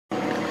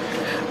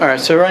Alright,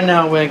 so right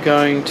now we're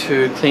going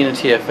to clean a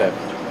TFF.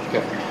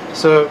 Okay.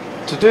 So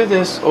to do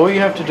this, all you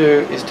have to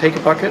do is take a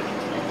bucket,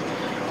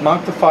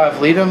 mark the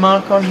 5-liter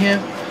mark on here,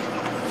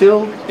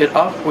 fill it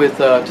up with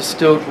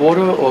distilled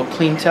water or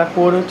clean tap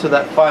water to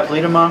that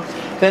 5-liter mark.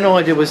 Then all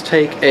I did was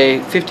take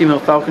a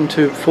 50ml Falcon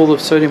tube full of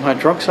sodium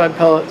hydroxide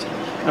pellets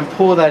and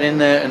pour that in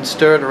there and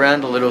stir it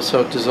around a little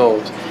so it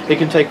dissolves. It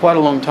can take quite a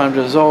long time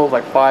to dissolve,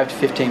 like 5 to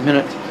 15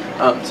 minutes,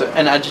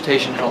 and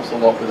agitation helps a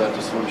lot with that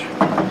dissolution.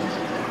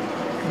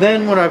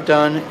 Then what I've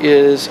done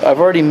is I've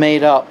already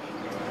made up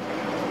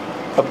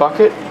a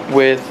bucket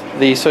with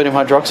the sodium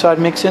hydroxide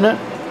mix in it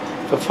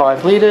for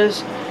 5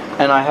 liters,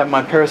 and I have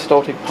my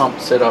peristaltic pump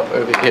set up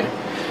over here.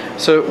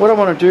 So what I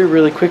want to do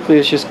really quickly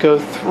is just go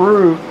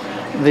through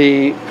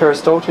the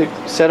peristaltic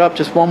setup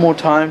just one more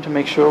time to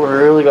make sure we've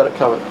really got it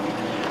covered.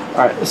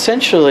 Alright,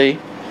 essentially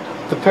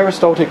the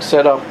peristaltic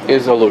setup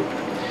is a loop.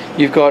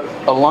 You've got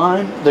a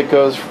line that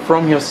goes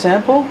from your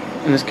sample,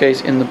 in this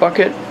case in the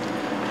bucket,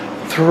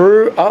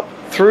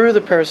 through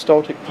the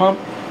peristaltic pump.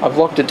 I've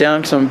locked it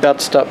down because I'm about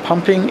to start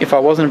pumping. If I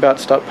wasn't about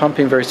to start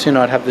pumping very soon,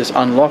 I'd have this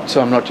unlocked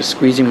so I'm not just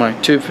squeezing my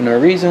tube for no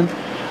reason.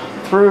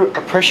 Through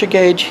a pressure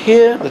gauge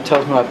here that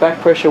tells me my back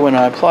pressure when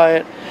I apply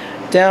it,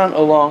 down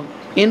along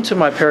into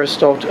my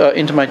peristaltic,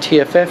 into my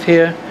TFF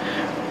here,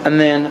 and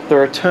then the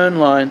return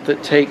line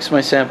that takes my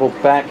sample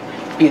back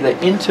either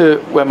into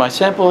where my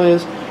sample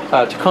is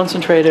to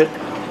concentrate it,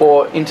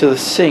 or into the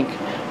sink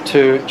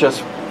to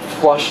just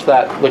flush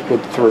that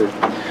liquid through.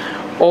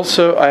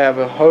 Also, I have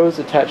a hose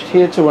attached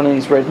here to one of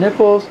these red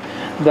nipples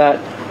that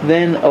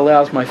then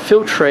allows my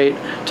filtrate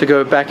to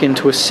go back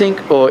into a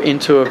sink or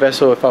into a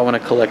vessel if I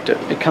want to collect it.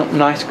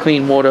 Nice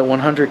clean water,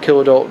 100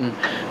 kilodalton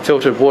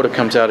filtered water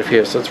comes out of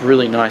here, so it's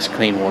really nice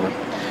clean water.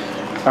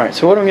 Alright,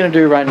 so what I'm going to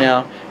do right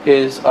now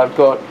is I've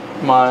got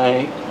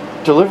my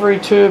delivery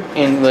tube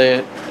in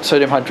the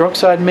sodium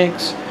hydroxide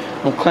mix.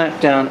 I'm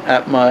clamped down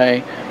at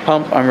my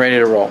pump. I'm ready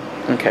to roll.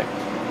 Okay.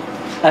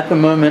 At the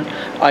moment,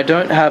 I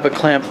don't have a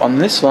clamp on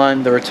this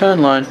line, the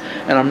return line,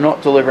 and I'm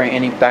not delivering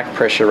any back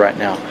pressure right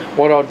now.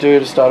 What I'll do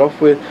to start off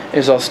with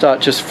is I'll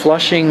start just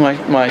flushing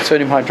my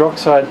sodium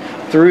hydroxide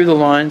through the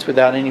lines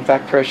without any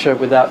back pressure,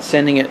 without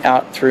sending it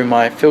out through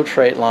my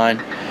filtrate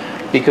line,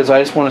 because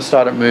I just want to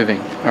start it moving.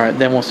 Alright,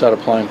 then we'll start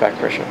applying back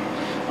pressure.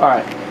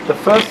 Alright, the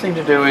first thing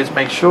to do is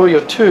make sure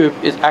your tube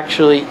is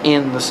actually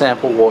in the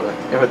sample water.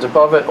 If it's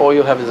above it, all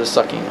you'll have is a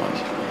sucking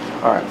noise.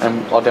 Alright,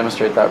 and I'll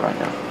demonstrate that right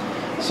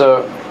now.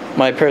 So,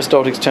 my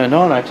peristaltic's turned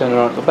on, I turn it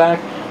on at the back.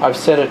 I've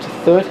set it to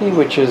 30,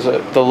 which is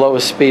the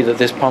lowest speed that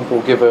this pump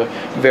will give a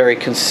very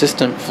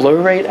consistent flow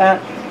rate at,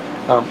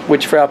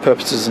 which for our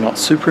purposes is not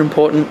super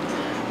important.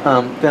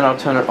 Then I'll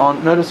turn it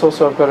on. Notice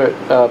also I've got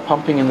it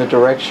pumping in the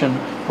direction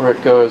where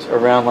it goes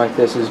around like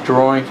this, is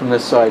drawing from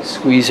this side,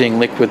 squeezing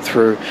liquid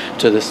through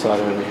to this side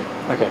over here.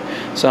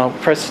 Okay, so I'll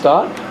press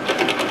start,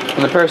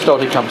 and the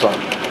peristaltic comes on.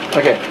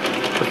 Okay,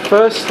 the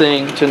first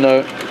thing to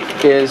note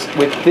is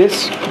with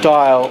this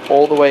dial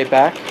all the way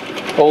back,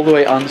 all the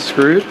way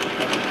unscrewed,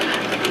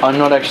 I'm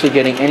not actually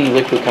getting any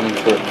liquid coming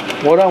through.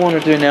 What I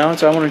want to do now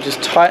is I want to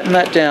just tighten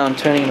that down,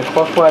 turning in a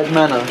clockwise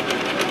manner,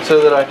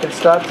 so that I can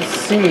start to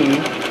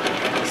see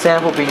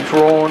sample being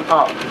drawn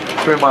up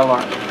through my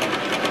line.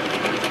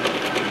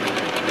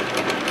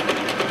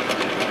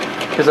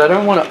 Because I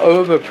don't want to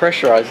over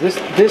pressurize.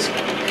 This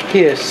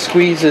here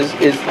squeezes,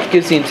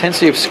 gives the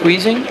intensity of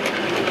squeezing.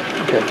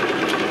 Okay,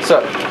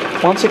 so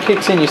once it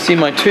kicks in, you see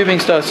my tubing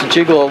starts to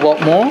jiggle a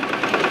lot more.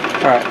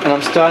 Alright, and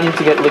I'm starting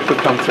to get liquid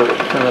come through.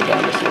 Turn that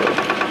down just a little.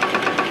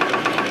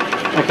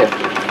 Okay,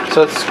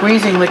 so it's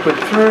squeezing liquid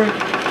through,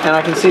 and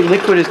I can see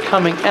liquid is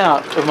coming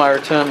out of my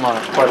return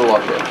line quite a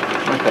lot there.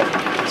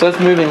 Okay, so it's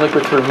moving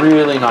liquid through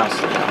really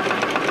nicely now.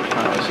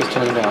 Alright, let's just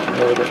turn it down a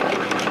little bit more.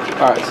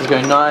 Alright, so it's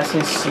going nice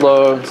and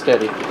slow and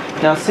steady.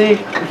 Now see,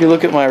 if you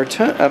look at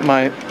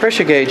my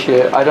pressure gauge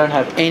here, I don't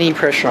have any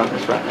pressure on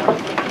this right now.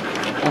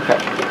 Okay,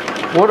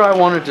 what I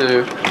want to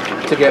do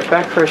to get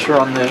back pressure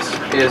on this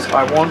is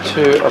I want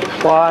to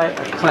apply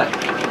a clamp.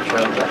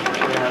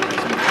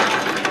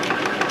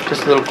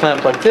 Just a little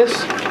clamp like this.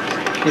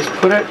 Just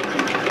put it,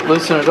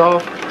 loosen it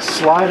off,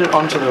 slide it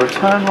onto the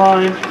return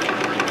line,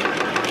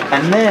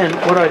 and then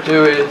what I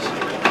do is,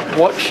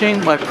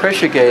 watching my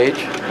pressure gauge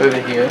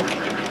over here,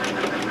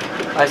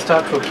 I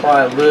start to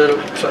apply a little,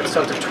 so I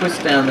start to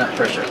twist down that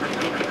pressure.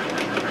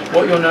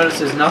 What you'll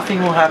notice is nothing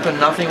will happen,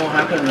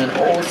 and then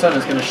all of a sudden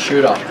it's going to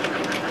shoot up.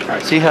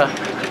 Alright, see how,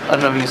 I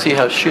don't know if you can see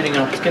how it's shooting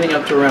up, it's getting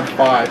up to around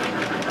 5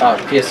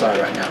 psi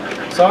right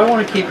now. So I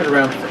want to keep it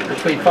around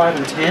between 5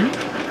 and 10,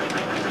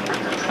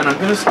 and I'm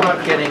going to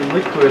start getting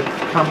liquid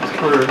come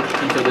through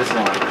into this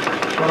line.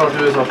 What I'll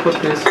do is I'll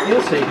put this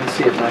here so you can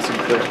see it nice and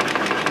clear.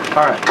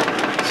 Alright,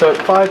 so at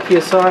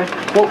 5 psi,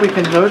 what we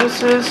can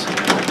notice is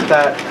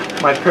that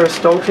my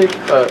peristaltic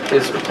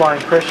is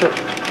applying pressure,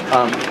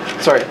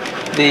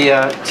 the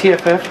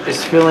TFF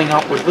is filling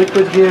up with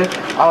liquid here.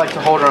 I like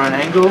to hold it on an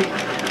angle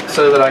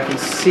so that I can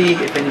see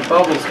if any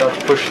bubbles start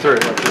to push through,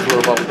 like this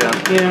little bubble down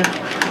here,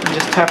 and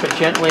just tap it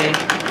gently,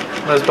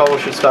 and those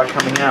bubbles should start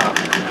coming out.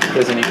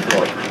 there's any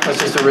flow. That's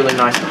just a really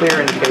nice clear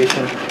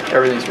indication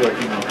everything's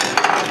working well.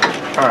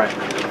 Alright,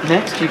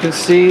 next you can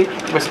see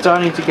we're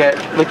starting to get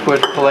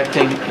liquid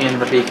collecting in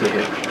the beaker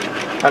here.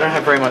 I don't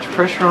have very much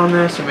pressure on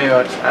there, so maybe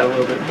I'll just add a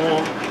little bit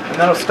more, and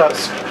that'll start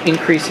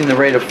increasing the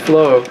rate of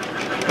flow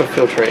of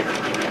filtrate.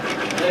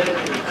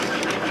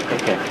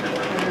 Okay.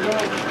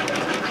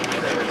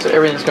 So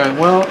everything's going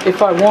well.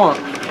 If I want,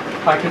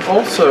 I can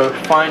also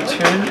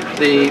fine-tune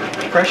the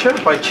pressure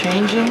by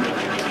changing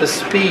the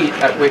speed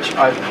at which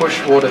I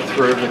push water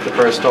through with the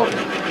peristaltic.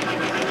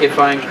 If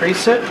I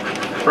increase it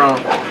from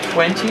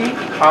 20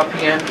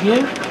 RPM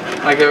here,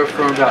 I go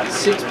from about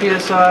 6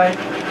 psi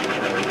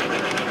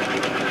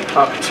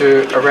up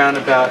to around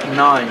about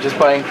 9, just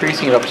by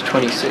increasing it up to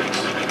 26.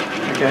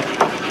 Okay.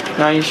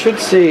 Now you should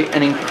see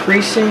an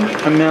increasing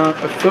amount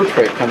of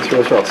filtrate come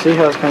through as well. See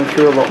how it's coming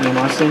through a lot more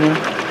nicely now?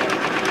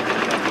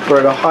 We're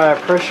at a higher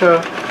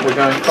pressure, we're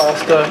going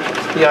faster.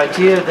 The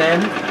idea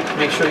then,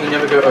 make sure you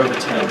never go over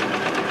 10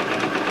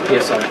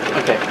 psi.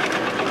 Okay.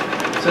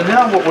 So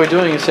now what we're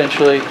doing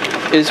essentially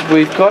is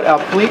we've got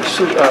our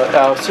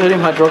our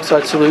sodium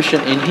hydroxide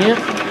solution in here,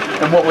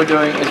 and what we're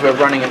doing is we're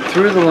running it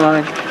through the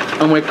line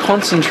and we're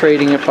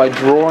concentrating it by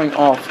drawing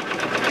off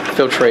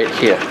filtrate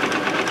here.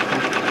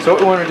 So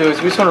what we want to do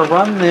is we just want to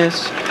run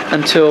this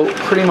until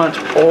pretty much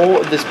all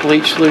of this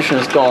bleach solution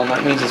is gone.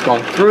 That means it's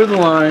gone through the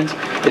lines,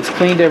 it's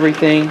cleaned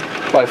everything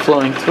by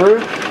flowing through,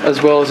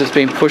 as well as it's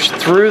being pushed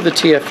through the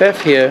TFF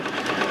here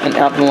and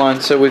out the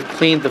line, so we've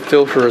cleaned the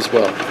filter as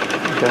well.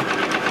 Okay.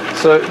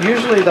 So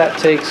usually that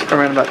takes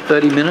around about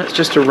 30 minutes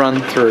just to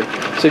run through.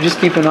 So just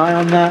keep an eye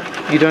on that.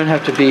 You don't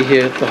have to be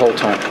here the whole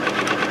time.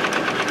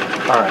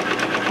 Alright.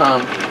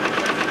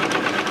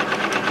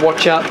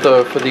 Watch out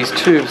though for these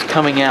tubes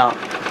coming out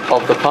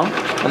of the pump,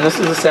 and this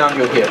is the sound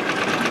you'll hear.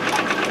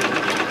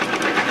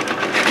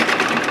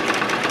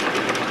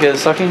 Hear the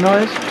sucking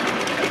noise?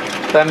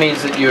 That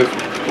means that you've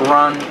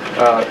run,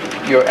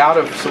 you're out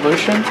of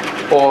solution,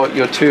 or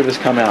your tube has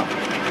come out.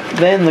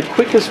 Then the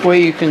quickest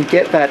way you can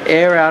get that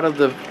air out of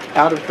the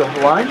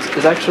lines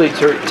is actually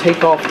to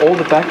take off all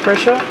the back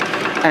pressure,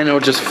 and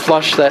it'll just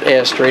flush that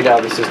air straight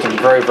out of the system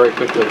very, very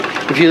quickly.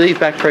 If you leave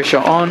back pressure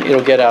on,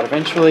 it'll get out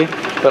eventually,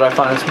 but I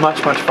find it's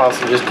much, much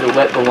faster just to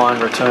let the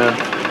line return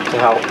to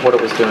what it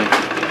was doing.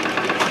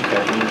 Okay,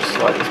 let me just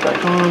slide this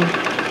back on.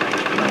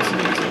 Nice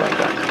and easy like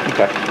that.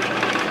 Okay.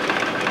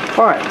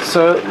 Alright,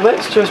 so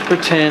let's just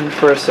pretend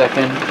for a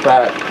second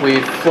that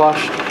we've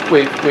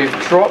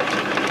dropped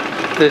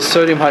this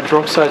sodium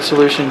hydroxide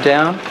solution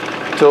down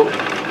till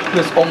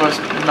there's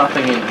almost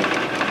nothing in here.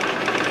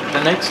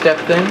 The next step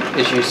then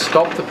is you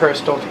stop the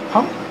peristaltic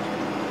pump.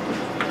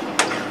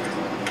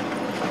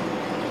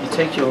 You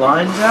take your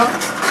lines out.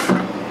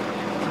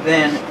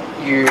 Then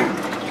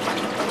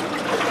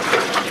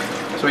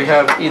so we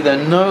have either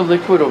no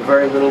liquid or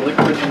very little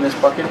liquid in this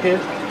bucket here.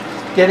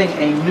 Getting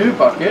a new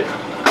bucket,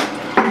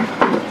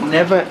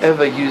 never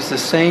ever use the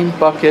same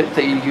bucket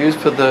that you use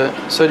for the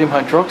sodium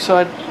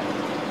hydroxide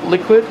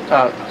liquid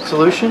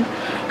solution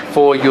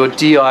for your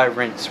DI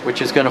rinse,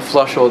 which is going to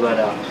flush all that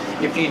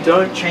out. If you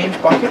don't change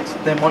buckets,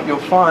 then what you'll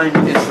find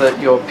is that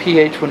your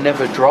pH will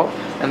never drop,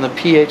 and the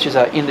pH is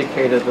our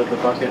indicator that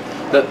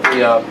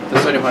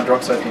the sodium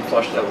hydroxide has been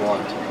flushed out of the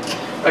lines.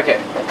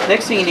 Okay,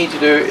 next thing you need to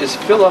do is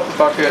fill up the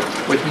bucket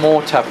with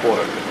more tap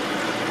water.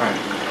 Right.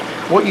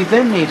 What you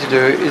then need to do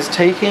is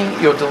taking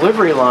your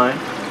delivery line,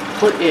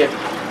 put it,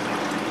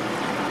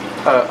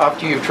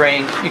 after you've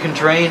drained, you can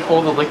drain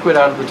all the liquid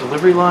out of the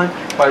delivery line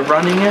by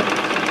running it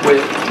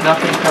with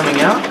nothing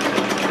coming out.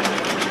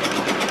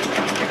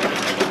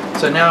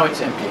 So now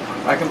it's empty.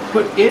 I can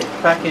put it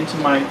back into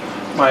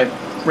my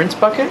rinse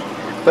bucket,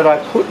 but I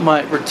put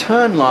my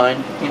return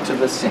line into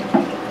the sink.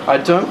 I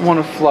don't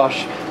want to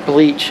flush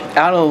bleach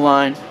out of the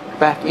line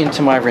back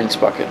into my rinse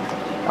bucket.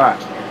 Alright,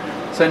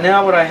 so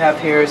now what I have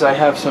here is I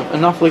have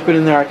enough liquid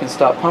in there I can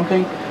start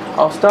pumping.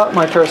 I'll start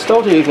my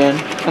peristaltic again,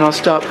 and I'll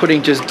start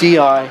putting just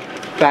DI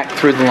back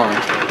through the line.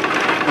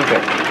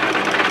 Okay,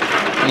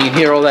 and you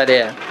hear all that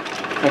air.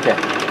 Okay,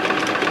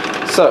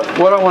 so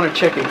what I want to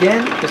check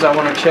again is I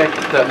want to check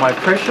that my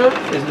pressure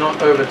is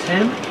not over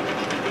 10.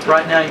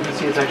 Right now you can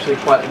see it's actually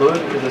quite low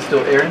because there's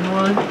still air in the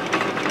line.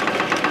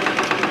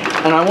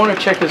 And I want to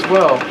check as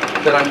well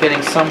that I'm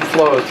getting some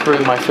flow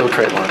through my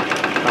filtrate line.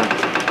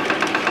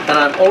 And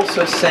I'm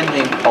also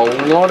sending a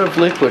lot of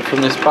liquid from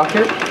this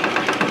bucket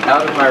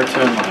out of my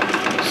return line.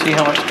 See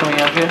how much is coming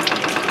out here?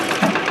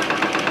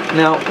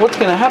 Now what's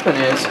going to happen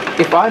is,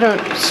 if I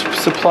don't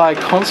supply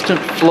constant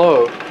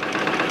flow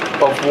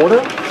of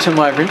water to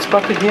my rinse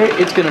bucket here,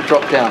 it's going to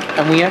drop down.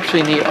 And we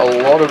actually need a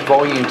lot of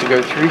volume to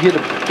go through here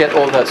to get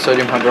all that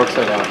sodium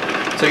hydroxide out.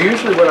 So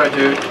usually what I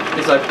do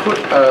is I put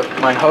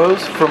my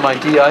hose from my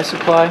DI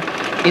supply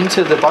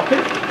into the bucket,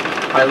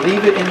 I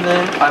leave it in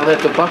there, I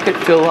let the bucket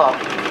fill up,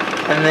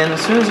 and then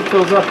as soon as it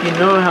fills up, you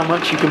know how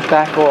much you can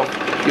back off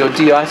your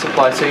DI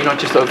supply so you're not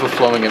just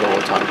overflowing it all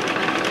the time.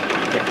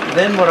 Okay.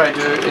 Then what I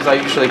do is I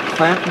usually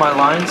clamp my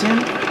lines in,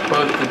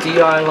 both the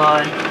DI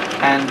line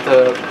and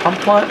the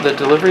pump line, the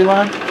delivery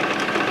line,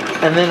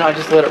 and then I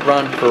just let it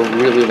run for a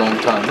really long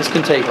time. This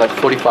can take like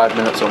 45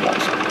 minutes or more.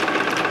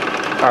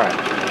 Alright,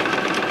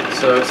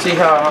 so see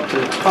how I'm up to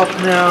the top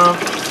now,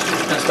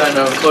 and it's starting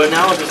to overflow.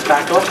 Now I'll just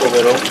back off a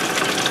little,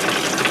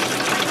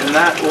 and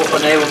that will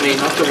enable me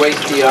not to waste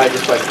DI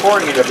just by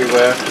pouring it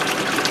everywhere,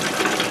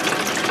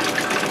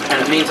 and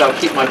it means I'll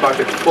keep my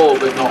bucket full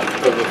but not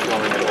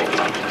overflowing at all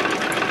times.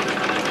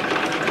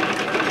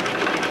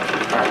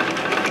 Alright,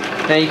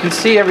 now you can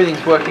see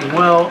everything's working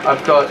well.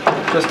 I've got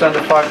just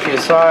under 5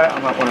 psi. I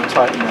might want to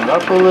tighten that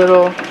up a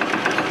little,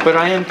 but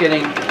I am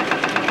getting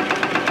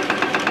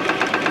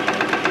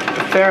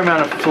fair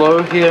amount of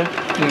flow here.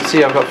 You can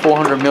see I've got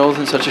 400 mils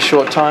in such a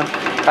short time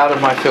out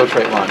of my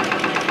filtrate line.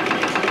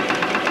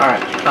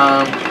 Alright,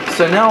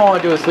 so now all I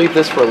do is leave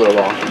this for a little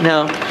while.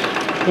 Now,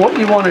 what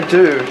you want to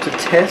do to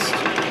test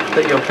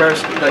that your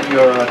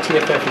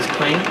TFF is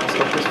clean, I'll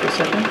stop this for a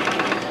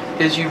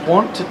second, is you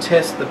want to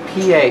test the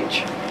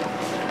pH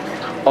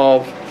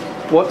of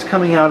what's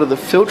coming out of the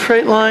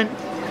filtrate line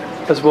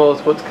as well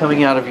as what's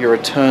coming out of your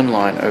return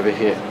line over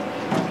here.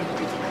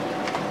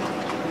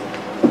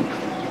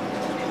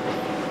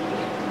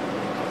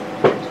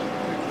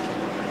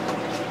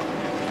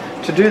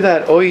 To do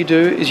that, all you do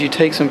is you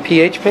take some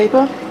pH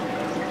paper,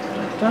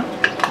 like that,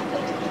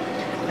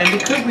 and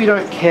because we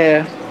don't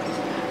care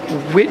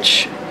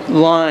which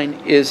line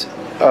is,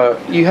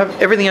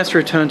 everything has to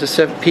return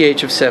to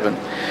pH of 7.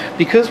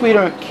 Because we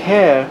don't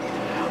care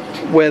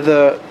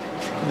whether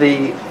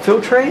the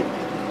filtrate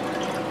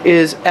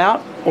is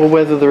out or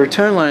whether the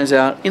return line is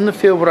out, in the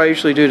field what I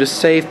usually do to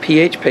save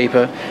pH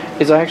paper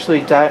is I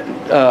actually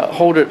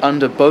hold it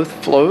under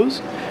both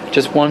flows.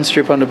 Just one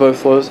strip under both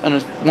flows, and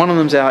if one of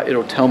them's out,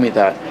 it'll tell me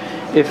that.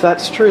 If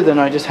that's true, then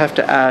I just have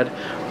to add,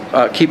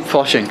 keep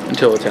flushing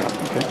until it's out.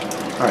 Okay.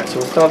 All right, so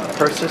we'll start the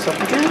process up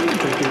again.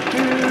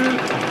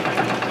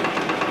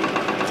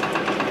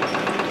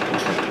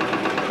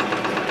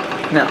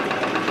 Now,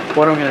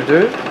 what I'm going to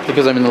do,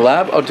 because I'm in the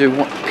lab, I'll do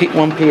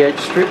one pH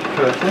strip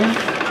per thing.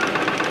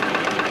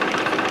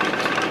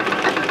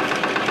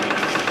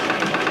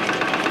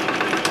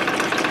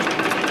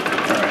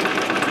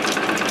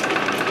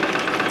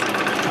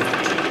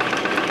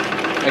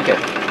 Okay,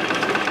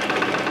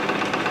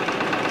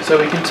 so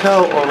we can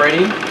tell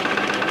already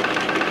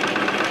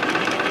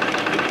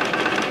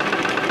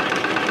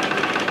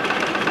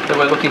that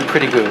we're looking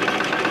pretty good.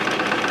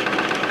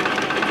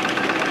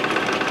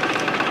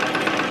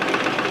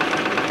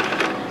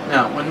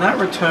 Now, when that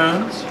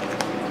returns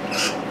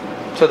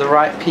to the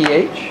right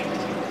pH,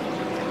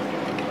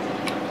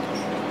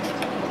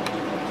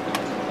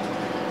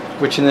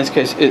 which in this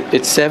case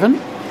it's 7, you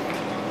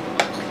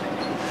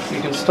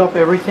can stop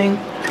everything.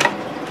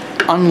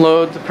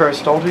 Unload the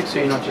peristaltic so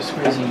you're not just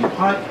squeezing your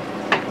pipe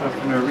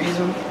for no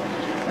reason,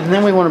 and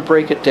then we want to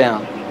break it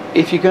down.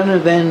 If you're going to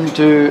then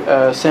do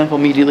a sample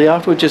immediately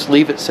afterward, just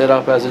leave it set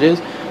up as it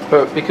is,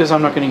 but because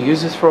I'm not going to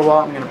use this for a while,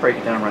 I'm going to break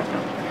it down right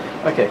now.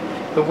 Okay,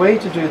 the way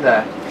to do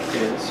that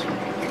is,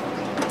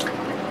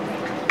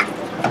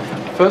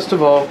 first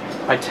of all,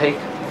 I take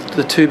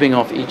the tubing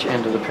off each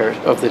end of the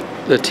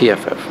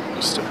TFF.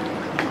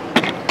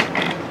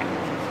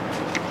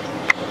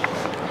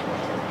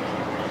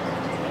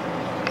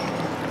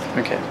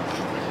 Okay,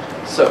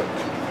 so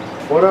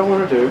what I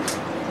want to do,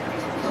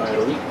 I had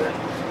a leak there.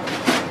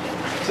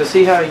 So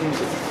see how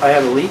I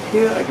have a leak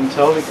here? I can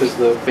tell because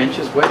the bench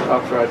is wet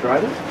after I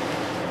dried it.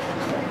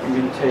 I'm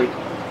going to take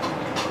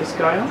this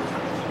guy off,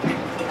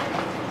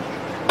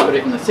 put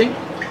it in the sink.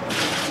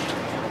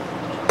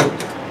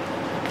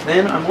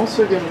 Then I'm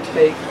also going to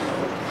take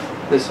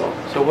this off.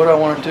 So what I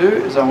want to do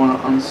is I want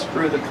to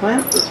unscrew the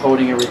clamp that's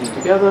holding everything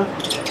together,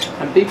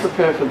 and be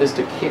prepared for this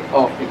to kick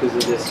off because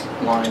of this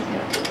line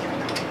here.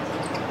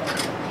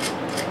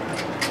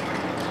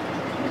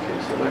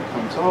 That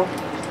comes off,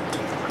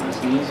 nice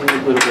and easy, a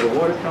little bit of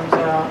water comes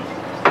out.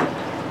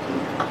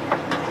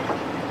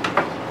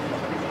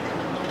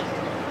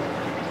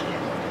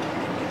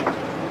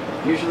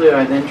 Usually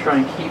I then try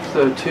and keep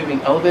the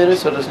tubing elevated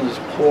so it doesn't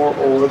just pour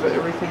all over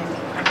everything.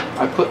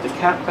 I put the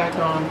cap back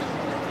on.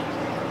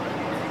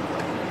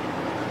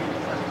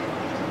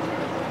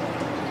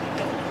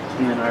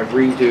 And then I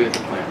redo the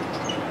clamp.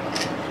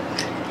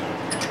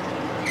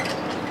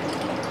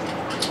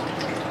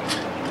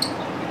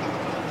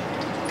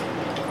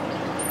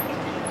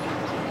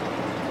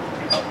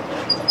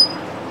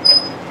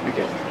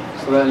 Okay,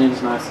 so that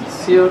end's nice and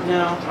sealed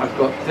now. I've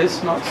got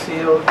this not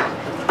sealed.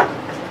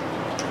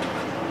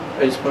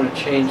 I just want to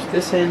change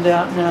this end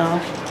out now.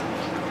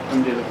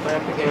 Undo the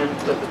clamp again.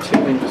 Let the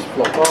tubing just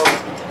flop off.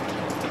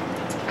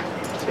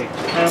 Take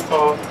the clamp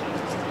off.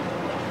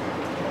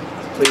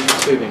 Leave the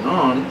tubing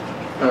on.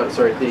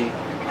 Sorry, the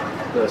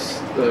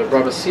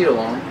rubber seal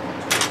on.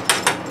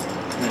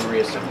 And then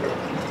reassemble it.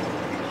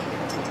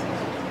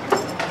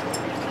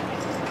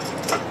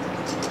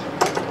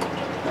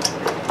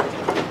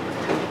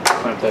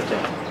 That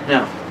down.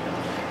 Now,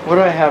 what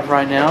I have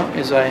right now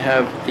is I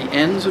have the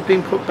ends have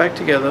been put back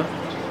together,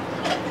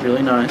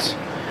 really nice.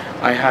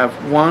 I have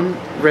one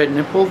red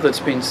nipple that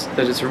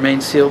has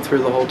remained sealed through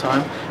the whole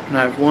time, and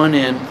I have one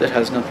end that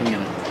has nothing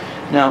in it.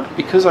 Now,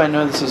 because I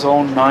know this is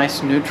all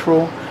nice,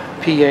 neutral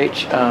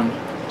pH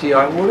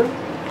DI water,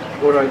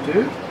 what I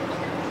do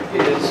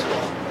is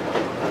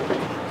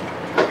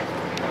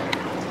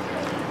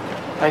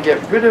I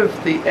get rid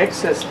of the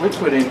excess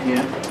liquid in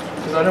here,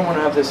 because I don't want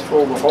to have this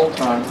full the whole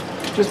time,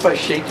 just by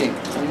shaking,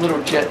 and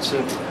little jets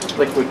of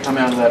liquid come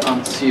out of that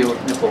unsealed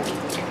nipple.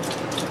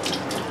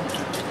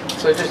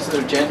 So just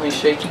sort of gently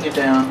shaking it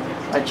down.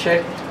 I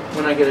check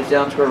when I get it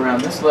down to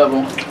around this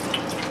level,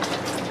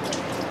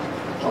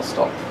 I'll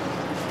stop.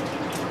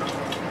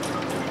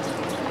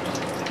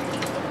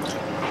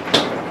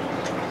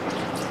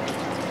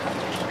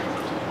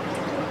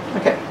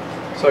 Okay,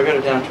 so I got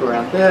it down to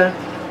around there.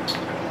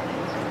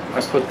 I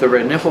put the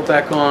red nipple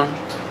back on,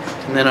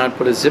 and then I'd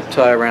put a zip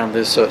tie around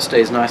this so it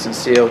stays nice and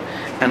sealed.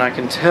 And I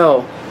can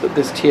tell that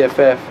this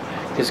TFF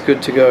is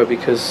good to go,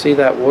 because see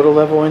that water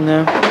level in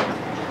there?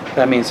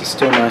 That means it's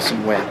still nice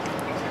and wet.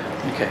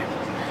 Okay.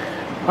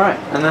 Alright,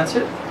 and that's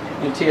it.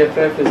 Your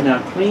TFF is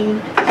now clean.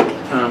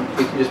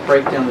 We can just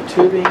break down the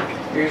tubing.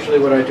 Usually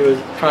what I do is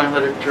try and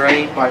let it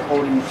drain by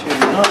holding the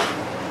tubing up,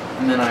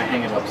 and then I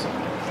hang it up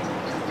somewhere.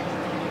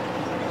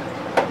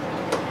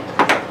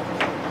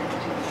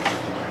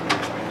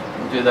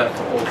 Do that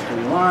for all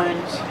 3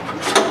 lines.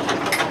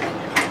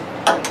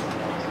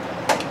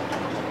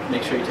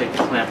 Make sure you take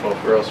the clamp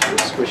off, or else you'll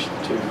squish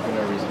the tube for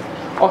no reason.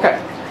 Okay,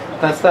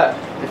 that's that.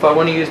 If I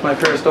want to use my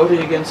peristaltic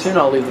again soon,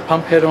 I'll leave the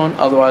pump head on,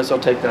 otherwise I'll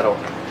take that off.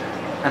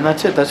 And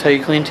that's it, that's how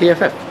you clean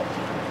TFF.